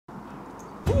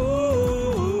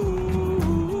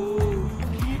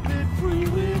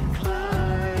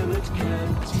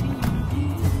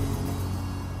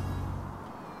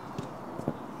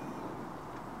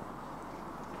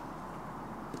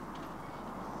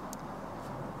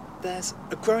there's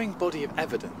a growing body of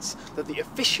evidence that the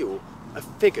official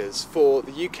figures for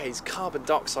the UK's carbon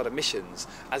dioxide emissions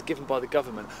as given by the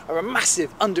government are a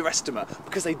massive underestimate,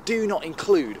 because they do not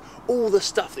include all the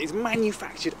stuff that is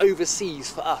manufactured overseas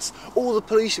for us, all the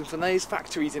pollution from those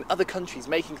factories in other countries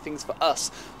making things for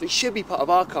us that should be part of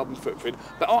our carbon footprint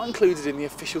but aren't included in the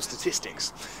official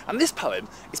statistics. And this poem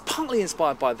is partly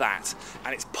inspired by that,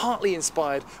 and it's partly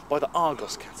inspired by the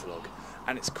Argos catalogue,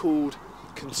 and it's called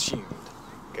Consumed.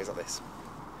 It goes like this.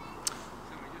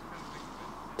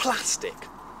 Plastic,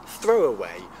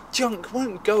 throwaway, junk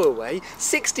won't go away,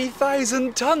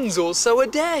 60,000 tonnes or so a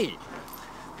day.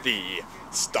 The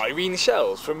styrene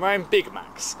shells from round Big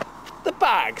Macs, the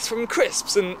bags from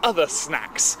crisps and other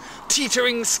snacks,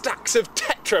 teetering stacks of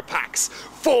Tetra Packs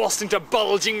forced into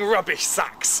bulging rubbish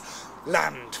sacks.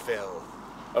 Landfill,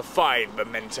 a fine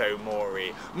memento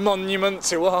mori, monument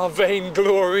to our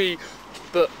vainglory.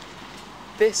 But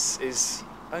this is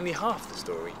only half the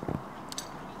story.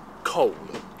 Coal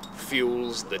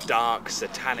fuels the dark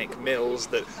satanic mills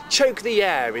that choke the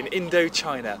air in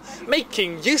Indochina,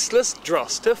 making useless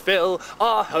dross to fill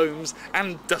our homes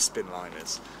and dustbin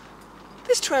liners.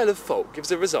 This trail of fault gives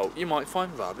a result you might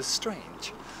find rather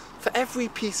strange. For every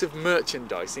piece of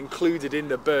merchandise included in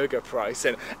the burger price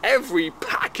and every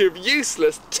pack of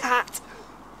useless tat,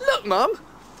 look mum,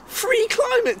 free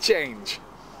climate change!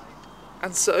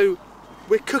 And so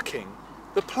we're cooking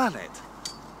the planet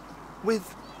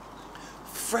with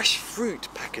fresh fruit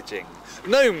packaging,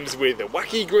 gnomes with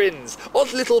wacky grins,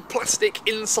 odd little plastic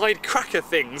inside cracker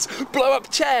things, blow up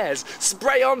chairs,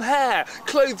 spray on hair,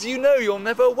 clothes you know you'll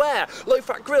never wear, low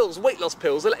fat grills, weight loss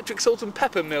pills, electric salt and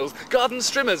pepper mills, garden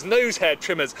strimmers, nose hair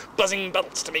trimmers, buzzing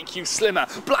belts to make you slimmer,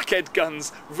 blackhead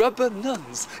guns, rubber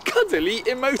nuns, cuddly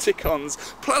emoticons,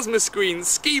 plasma screens,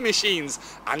 ski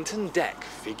machines, Anton Deck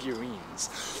figurines,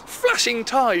 flashing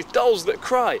ties, dolls that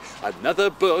cry, another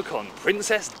book on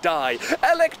Princess Di,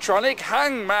 electronic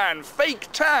hangman, fake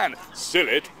tan, seal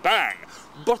it, bang,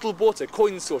 bottled water,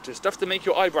 coin sorter, stuff to make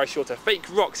your eyebrows shorter, fake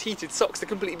rocks, heated socks, the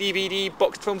complete DVD,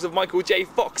 boxed films of Michael J.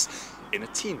 Fox, in a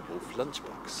Teen Wolf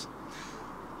lunchbox.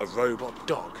 A robot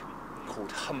dog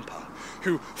called Humper,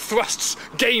 who thrusts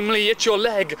gamely at your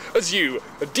leg as you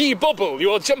de-bobble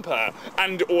your jumper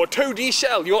and or toady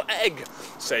shell your egg.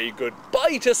 Say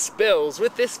goodbye to spills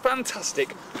with this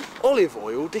fantastic olive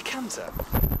oil decanter,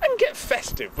 and get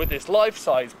festive with this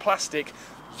life-size plastic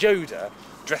Yoda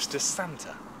dressed as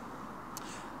Santa.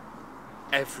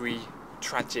 Every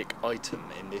tragic item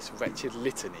in this wretched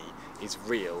litany is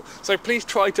real, so please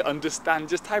try to understand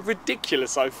just how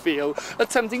ridiculous I feel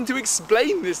attempting to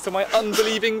explain this to my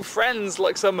unbelieving friends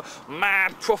like some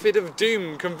mad prophet of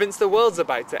doom convinced the world's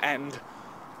about to end.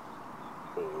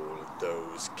 All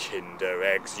those Kinder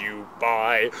eggs you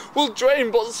buy will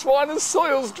drain Botswana's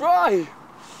soils dry.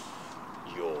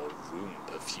 Your room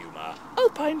perfumer,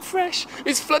 Alpine Fresh,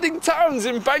 is flooding towns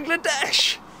in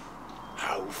Bangladesh.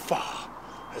 How far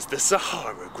has the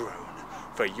Sahara grown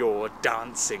for your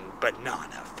dancing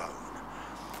banana phone?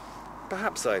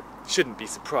 Perhaps I shouldn't be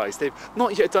surprised. They've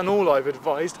not yet done all I've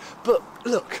advised, but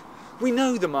look, we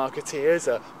know the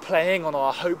marketeers are playing on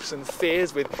our hopes and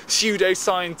fears with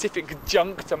pseudo-scientific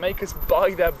junk to make us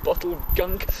buy their bottled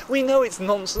gunk. We know it's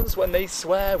nonsense when they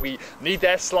swear we need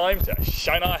their slime to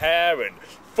shine our hair and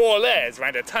 4 layers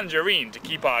round a tangerine to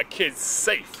keep our kids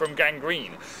safe from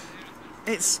gangrene.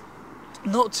 It's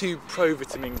not too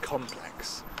pro-vitamin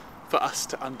complex for us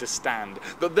to understand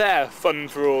that their fun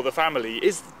for all the family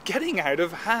is getting out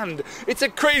of hand. It's a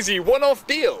crazy one-off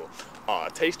deal, our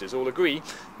tasters all agree,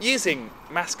 using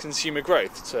mass consumer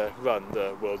growth to run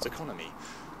the world's economy.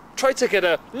 Try to get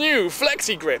a new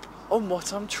flexi grip on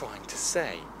what I'm trying to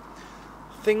say.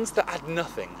 Things that add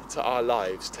nothing to our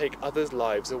lives take others'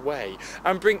 lives away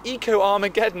and bring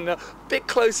eco-Armageddon a bit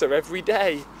closer every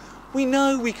day. We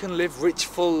know we can live rich,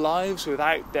 full lives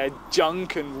without their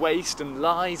junk and waste and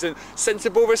lies, and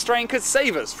sensible restraint could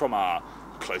save us from our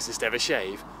closest ever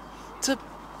shave. To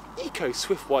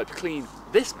eco-swift wipe clean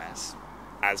this mess,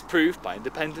 as proved by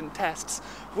independent tests,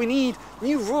 we need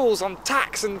new rules on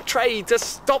tax and trade to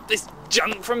stop this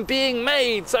junk from being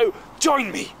made. So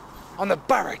join me on the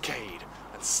barricade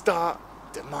and start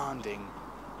demanding